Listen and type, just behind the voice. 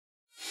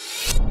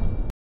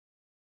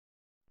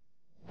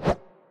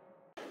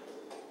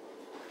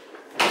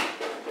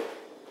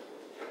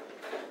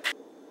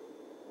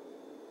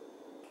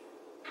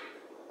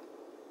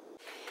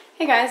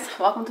Hey guys,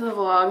 welcome to the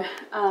vlog.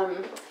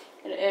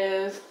 It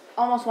is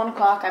almost 1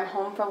 o'clock. I'm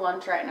home for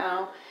lunch right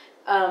now.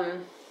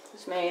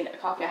 Just made a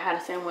coffee. I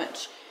had a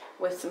sandwich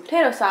with some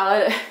potato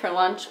salad for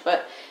lunch,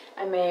 but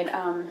I made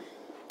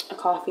a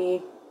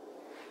coffee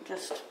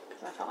just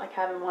because I felt like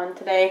having one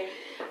today.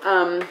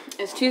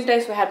 It's Tuesday,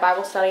 so we had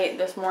Bible study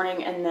this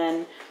morning and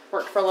then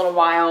worked for a little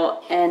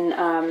while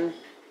and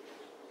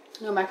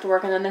go back to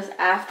work. And then this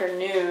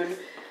afternoon,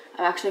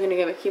 I'm actually going to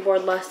give a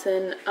keyboard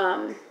lesson.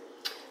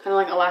 Kind of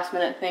like a last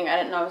minute thing. I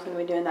didn't know I was going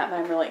to be doing that, but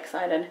I'm really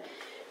excited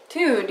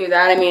to do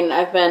that. I mean,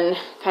 I've been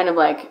kind of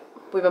like,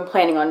 we've been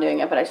planning on doing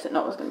it, but I just didn't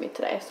know it was going to be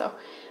today. So,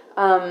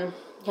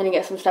 gonna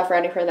get some stuff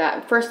ready for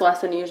that. First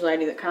lesson, usually I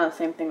do kind of the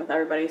same thing with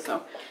everybody.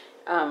 So,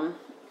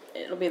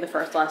 it'll be the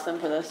first lesson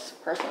for this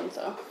person.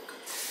 So,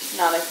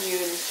 not a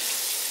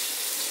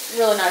huge,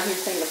 really not a huge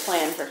thing to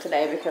plan for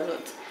today because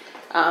it's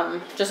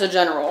just a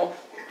general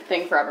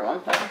thing for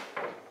everyone. But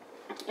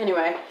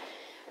anyway,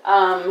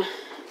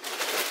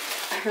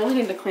 I really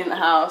need to clean the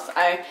house.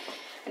 I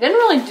didn't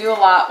really do a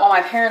lot while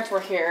my parents were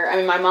here. I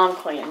mean, my mom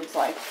cleans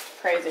like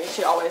crazy.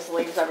 She always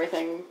leaves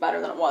everything better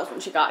than it was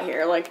when she got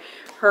here. Like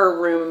her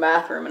room and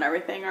bathroom and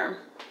everything are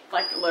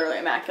like literally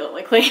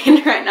immaculately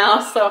clean right now.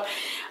 So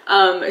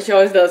she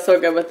always does so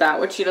good with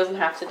that, which she doesn't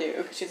have to do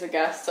because she's a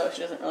guest, so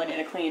she doesn't really need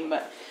to clean,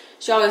 but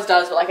she always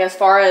does. But like as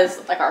far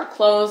as like our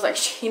clothes, like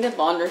she did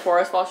laundry for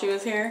us while she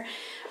was here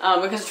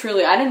because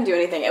truly I didn't do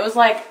anything. It was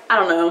like, I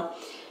don't know.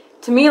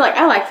 To me, like,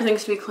 I like for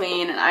things to be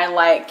clean, and I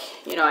like,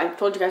 you know, I've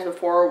told you guys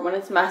before, when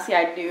it's messy,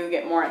 I do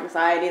get more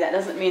anxiety. That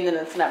doesn't mean that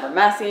it's never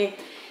messy. It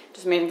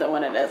just means that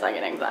when it is, I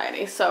get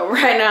anxiety. So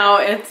right now,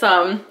 it's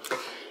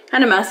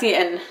kind of messy,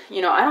 and,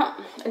 you know,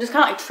 it just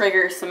kind of like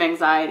triggers some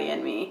anxiety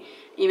in me.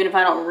 Even if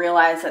I don't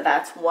realize that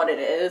that's what it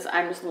is,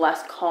 I'm just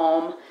less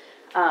calm.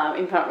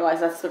 Even if I don't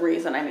realize that's the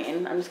reason, I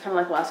mean, I'm just kind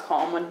of like less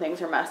calm when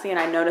things are messy, and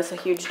I notice a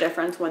huge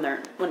difference when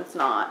it's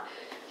not.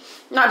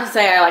 Not to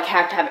say I like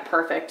have to have it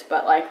perfect,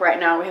 but like right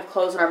now we have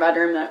clothes in our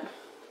bedroom that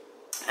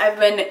I've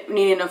been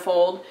needing to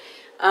fold.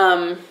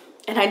 And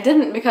I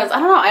didn't because I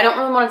don't know, I don't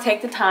really want to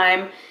take the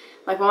time.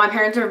 Like when my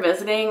parents are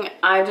visiting,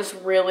 I just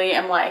really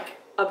am like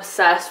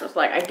obsessed with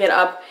like, I get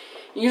up,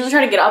 usually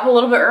try to get up a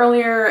little bit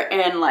earlier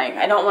and like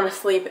I don't want to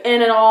sleep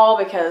in at all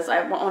because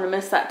I won't want to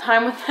miss that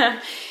time with them.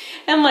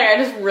 And like I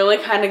just really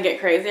kind of get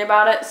crazy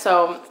about it.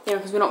 So, you know,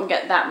 because we don't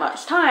get that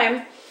much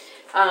time.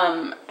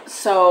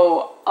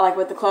 So like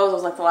with the clothes, I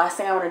was like, the last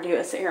thing I want to do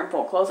is sit here and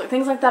fold clothes. Like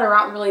things like that are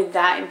not really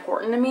that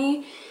important to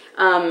me.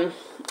 I'm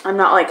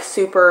not like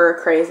super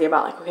crazy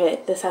about like,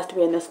 okay, this has to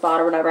be in this spot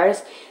or whatever. I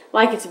just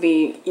like it to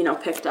be, you know,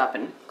 picked up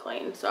and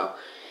clean. So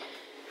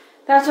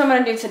that's what I'm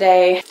going to do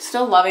today.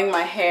 Still loving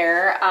my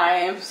hair. I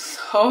am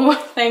so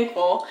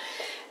thankful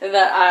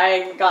that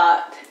I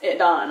got it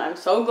done. I'm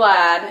so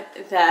glad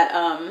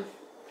that,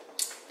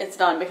 it's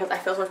done because I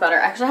feel so much better.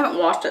 Actually, I haven't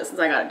washed it since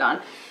I got it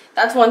done.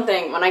 That's one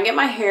thing. When I get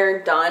my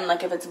hair done,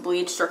 like if it's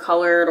bleached or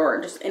colored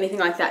or just anything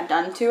like that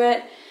done to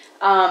it,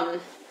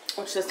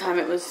 which this time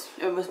it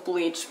was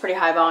bleached, pretty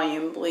high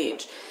volume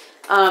bleach.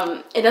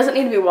 It doesn't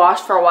need to be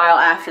washed for a while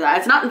after that.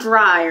 It's not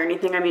dry or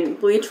anything. I mean,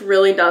 bleach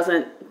really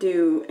doesn't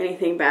do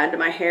anything bad to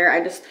my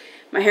hair.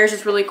 My hair is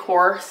just really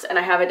coarse and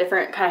I have a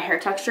different kind of hair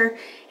texture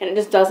and it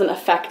just doesn't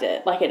affect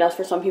it like it does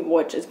for some people,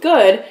 which is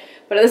good.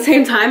 But at the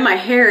same time, my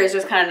hair is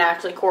just kind of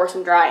naturally coarse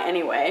and dry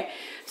anyway.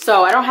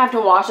 So I don't have to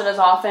wash it as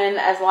often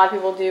as a lot of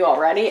people do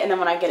already. And then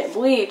when I get it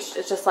bleached,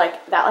 it's just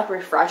like, that like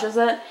refreshes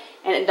it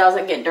and it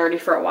doesn't get dirty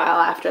for a while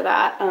after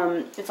that.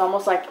 It's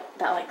almost like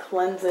that like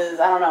cleanses,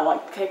 I don't know,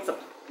 like takes a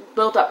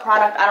built up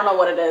product. I don't know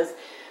what it is,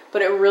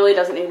 but it really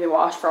doesn't need to be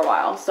washed for a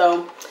while.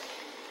 So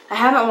I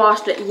haven't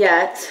washed it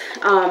yet,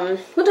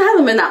 which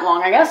hasn't been that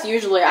long. I guess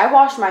usually I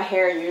wash my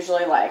hair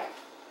usually like,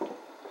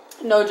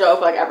 no joke,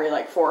 like every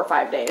like 4 or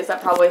 5 days.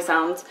 That probably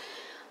sounds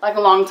like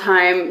a long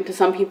time to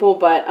some people,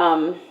 but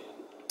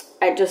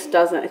it just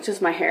doesn't, it's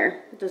just my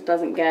hair. It just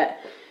doesn't get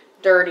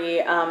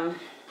dirty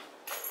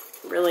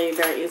really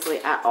very easily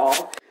at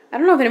all. I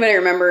don't know if anybody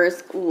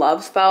remembers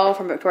Love Spell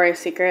from Victoria's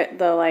Secret,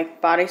 the like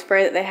body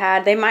spray that they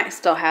had. They might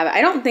still have it.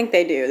 I don't think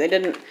they do. They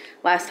didn't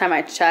last time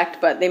I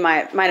checked, but they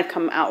might have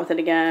come out with it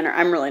again, or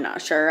I'm really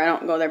not sure. I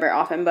don't go there very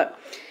often, but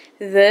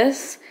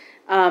this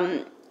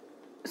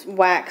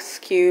wax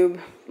cube,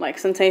 like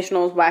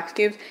Sensationals wax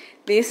cubes,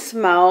 these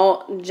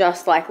smell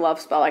just like Love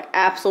Spell, like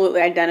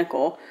absolutely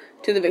identical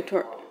to the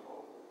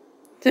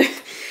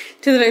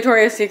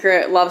Victoria's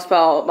Secret Love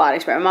Spell body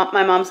spray.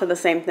 My mom said the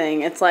same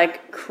thing. It's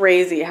like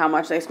crazy how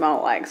much they smell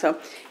alike. So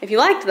if you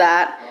liked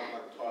that,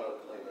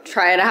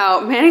 try it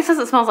out. Manny says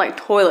it smells like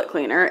toilet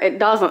cleaner. It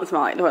doesn't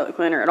smell like toilet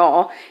cleaner at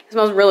all. It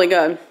smells really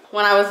good.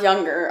 When I was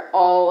younger,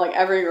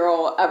 every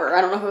girl ever,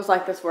 I don't know if it was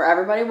like this where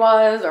everybody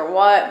was or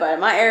what, but in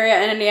my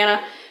area in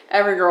Indiana,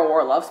 every girl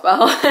wore Love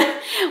Spell.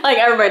 Like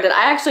everybody did.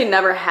 I actually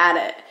never had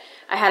it.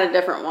 I had a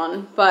different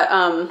one, but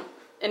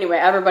anyway,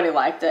 everybody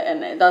liked it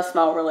and it does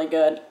smell really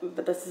good,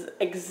 but this is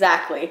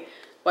exactly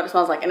what it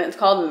smells like. And it's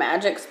called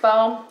Magic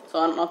Spell. So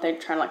I don't know if they're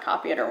trying to like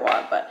copy it or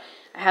what, but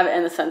I have it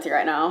in the Scentsy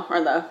right now,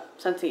 or the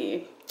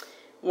Scentsy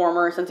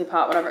warmer, Scentsy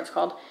pot, whatever it's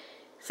called.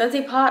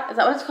 Scentsy pot? Is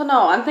that what it's called?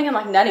 No, I'm thinking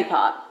like neti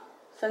pot.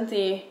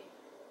 Scentsy.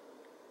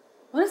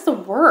 What is the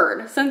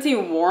word? Scentsy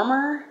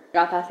warmer?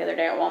 Got that the other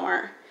day at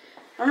Walmart.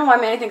 I don't know why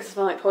Manny thinks it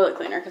smells like toilet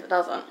cleaner, because it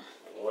doesn't.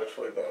 It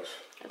literally does.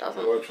 It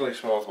doesn't. It literally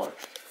smells like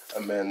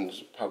a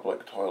men's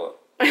public toilet.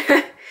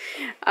 I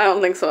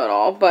don't think so at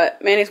all,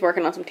 but Manny's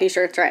working on some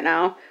t-shirts right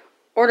now.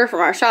 Order from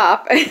our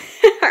shop.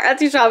 Our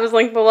Etsy shop is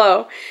linked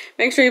below.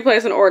 Make sure you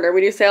place an order.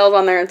 We do sales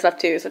on there and stuff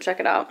too, so check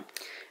it out.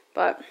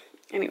 But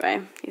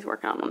anyway, he's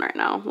working on one right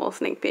now. A little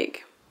sneak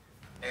peek.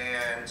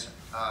 And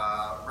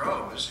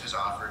Rose has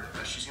offered,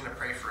 she's going to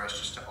pray for us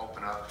just to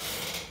open up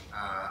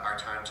our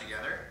time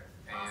together.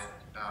 And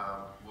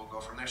we'll go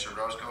from there. So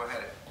Rose, go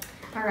ahead.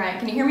 All right,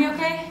 can you hear me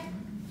okay?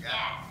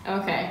 Yeah.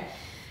 Okay.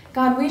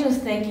 God, we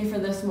just thank you for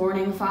this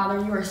morning, Father.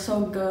 You are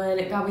so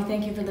good. God, we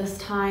thank you for this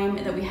time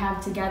that we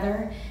have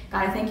together.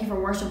 God, I thank you for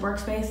Worship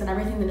Workspace and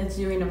everything that it's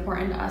doing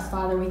important to us,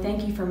 Father. We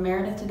thank you for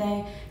Meredith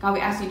today. God,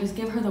 we ask you to just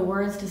give her the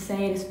words to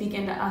say and to speak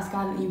into us,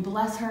 God, that you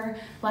bless her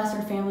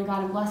family,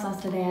 God, and bless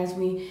us today as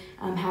we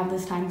have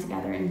this time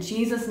together. In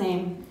Jesus'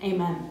 name,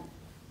 amen.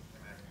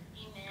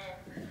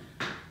 Amen.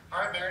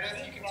 All right,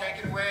 Meredith, you can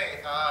take it away.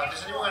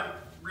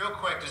 Real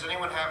quick, does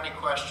anyone have any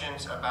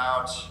questions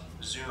about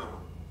Zoom?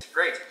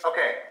 Great.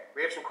 Okay,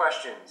 we have some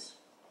questions.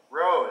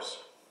 Rose,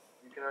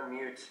 you can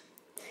unmute.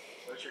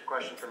 What's your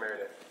question for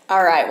Meredith?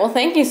 All right. Well,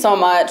 thank you so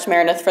much,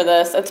 Meredith, for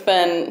this. It's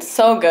been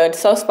so good,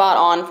 so spot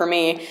on for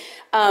me.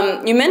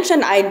 You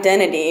mentioned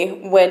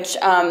identity, which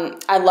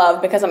I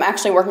love because I'm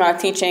actually working on a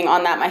teaching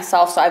on that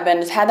myself. So I've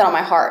just had that on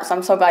my heart. So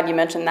I'm so glad you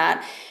mentioned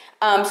that.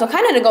 So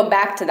kind of to go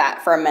back to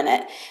that for a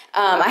minute,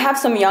 I have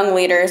some young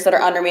leaders that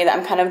are under me that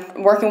I'm kind of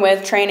working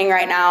with, training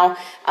right now.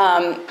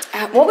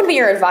 What would be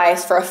your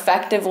advice for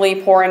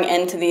effectively pouring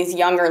into these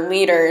younger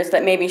leaders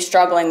that may be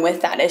struggling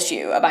with that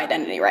issue of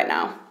identity right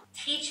now?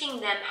 Teaching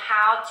them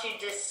how to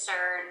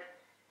discern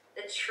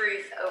the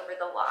truth over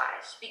the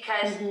lies,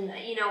 because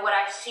you know what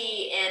I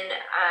see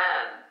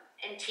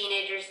in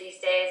teenagers these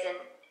days and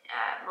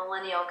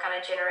millennial kind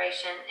of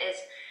generation is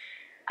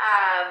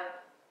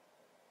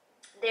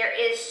there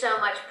is so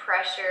much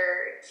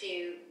pressure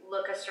to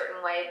look a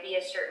certain way, be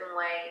a certain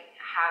way,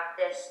 have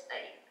this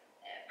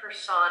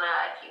persona,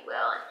 if you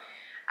will. And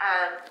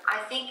I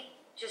think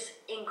just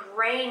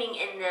ingraining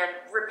in them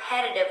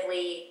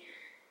repetitively,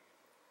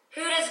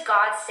 who does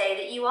God say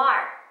that you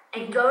are?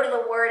 And go to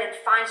the Word and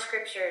find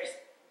scriptures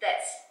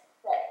that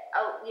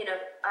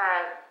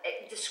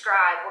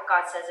describe what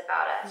God says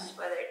about us,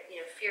 whether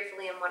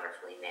fearfully and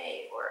wonderfully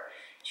made, or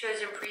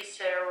chosen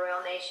priesthood or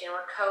royal nation,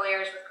 or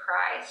co-heirs with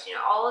Christ.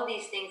 All of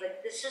these things. Like,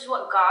 this is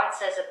what God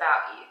says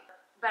about you.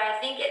 But I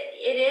think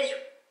it is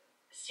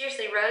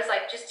seriously, Rose,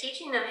 like just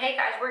teaching them, hey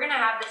guys, we're gonna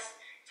have this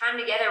time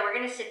together. We're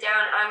gonna sit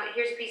down.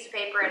 Here's a piece of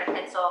paper and a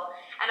pencil,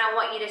 and I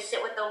want you to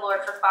sit with the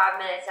Lord for 5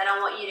 minutes, and I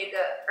want you to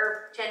go,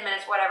 or 10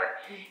 minutes, whatever,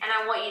 and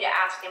I want you to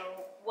ask Him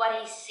what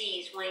He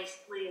sees when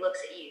he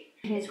looks at you.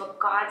 It's what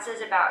God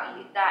says about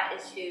you. That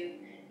is who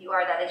you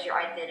are. That is your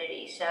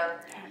identity. So,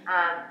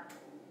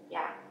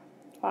 yeah.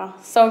 Wow,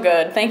 so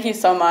good. Thank you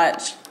so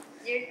much.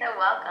 You're so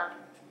welcome.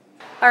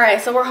 All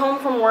right, so we're home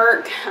from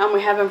work.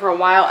 We have been for a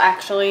while,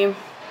 actually.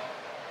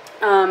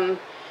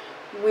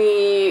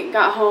 We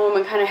got home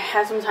and kind of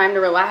had some time to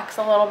relax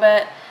a little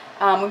bit.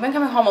 We've been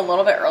coming home a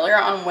little bit earlier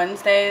on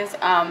Wednesdays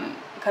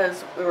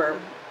because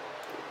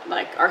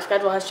our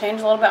schedule has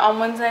changed a little bit on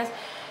Wednesdays.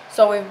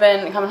 So we've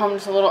been coming home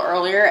just a little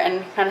earlier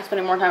and kind of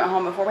spending more time at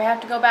home before we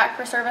have to go back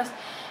for service.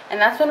 And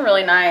that's been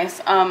really nice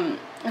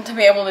to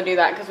be able to do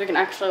that, because we can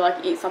actually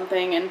eat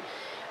something and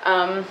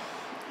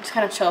just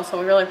kind of chill. So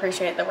we really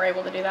appreciate that we're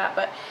able to do that.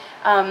 But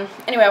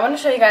anyway, I want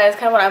to show you guys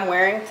kind of what I'm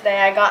wearing today.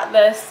 I got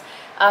this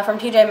from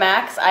TJ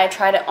Maxx. I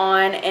tried it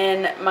on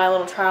in my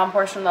little try on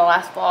portion of the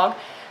last vlog.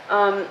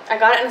 I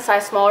got it in a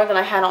size smaller than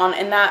I had on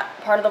in that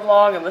part of the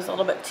vlog. It was a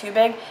little bit too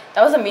big.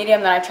 That was a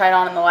medium that I tried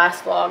on in the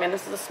last vlog, and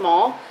this is a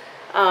small.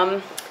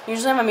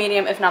 Usually I'm a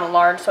medium, if not a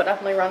large, so it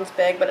definitely runs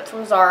big, but it's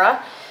from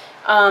Zara.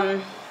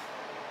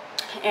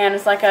 And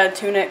it's like a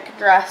tunic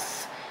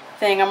dress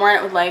thing. I'm wearing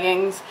it with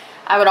leggings.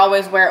 I would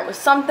always wear it with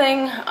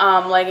something,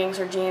 leggings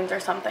or jeans or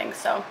something.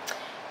 So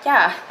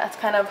yeah, that's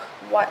kind of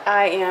what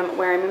I am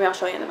wearing. Maybe I'll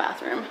show you in the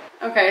bathroom.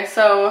 Okay,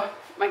 so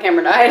my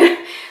camera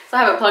died, so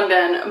I have it plugged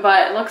in,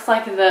 but it looks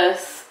like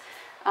this.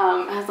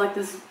 Has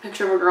this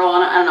picture of a girl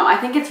on it. I don't know. I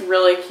think it's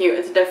really cute.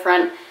 It's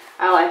different.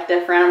 I like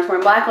different. I'm just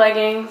wearing black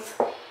leggings,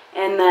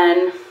 and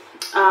then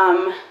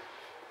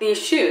these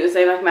shoes.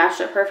 They matched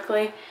it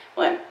perfectly.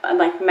 Well, I don't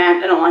like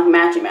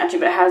matchy,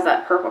 but it has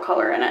that purple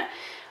color in it.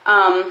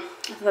 So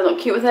they look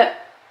cute with it.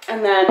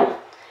 And then I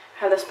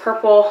have this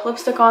purple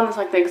lipstick on that's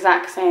the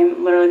exact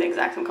same, literally the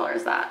exact same color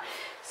as that.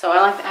 So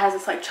I like that it has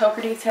this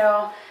choker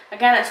detail.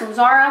 Again, it's from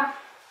Zara.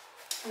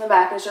 And the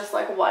back is just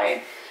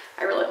white.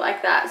 I really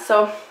like that.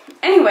 So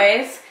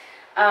anyways,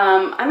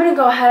 I'm gonna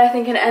go ahead, I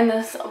think, and end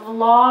this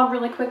vlog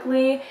really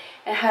quickly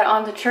and head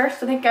on to church.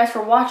 So thank you guys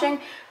for watching.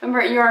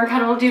 Remember, you are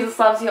incredible. Jesus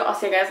loves you. I'll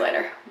see you guys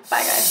later.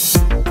 Bye,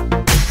 guys.